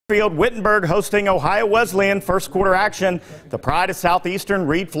Field, Wittenberg hosting Ohio Wesleyan. First quarter action. The pride of Southeastern,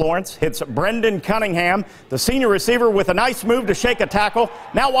 Reed Florence, hits Brendan Cunningham, the senior receiver, with a nice move to shake a tackle.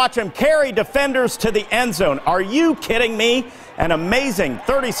 Now watch him carry defenders to the end zone. Are you kidding me? An amazing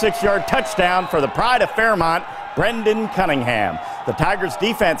 36-yard touchdown for the pride of Fairmont, Brendan Cunningham. The Tigers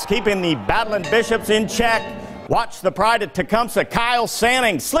defense keeping the Battling Bishops in check. Watch the pride of Tecumseh, Kyle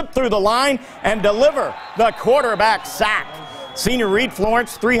Sanning, slip through the line and deliver the quarterback sack. Senior Reed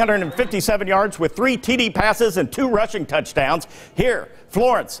Florence, 357 yards with 3 TD passes and 2 rushing touchdowns. Here,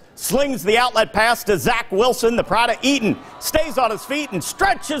 Florence slings the outlet pass to Zach Wilson. The pride of Eaton stays on his feet and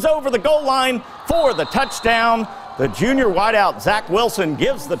stretches over the goal line for the touchdown. The junior wideout, Zach Wilson,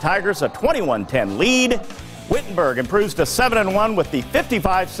 gives the Tigers a 21-10 lead. Wittenberg improves to 7-1 with the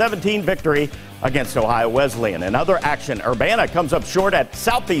 55-17 victory against Ohio Wesleyan. In other action, Urbana comes up short at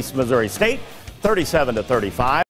Southeast Missouri State, 37-35.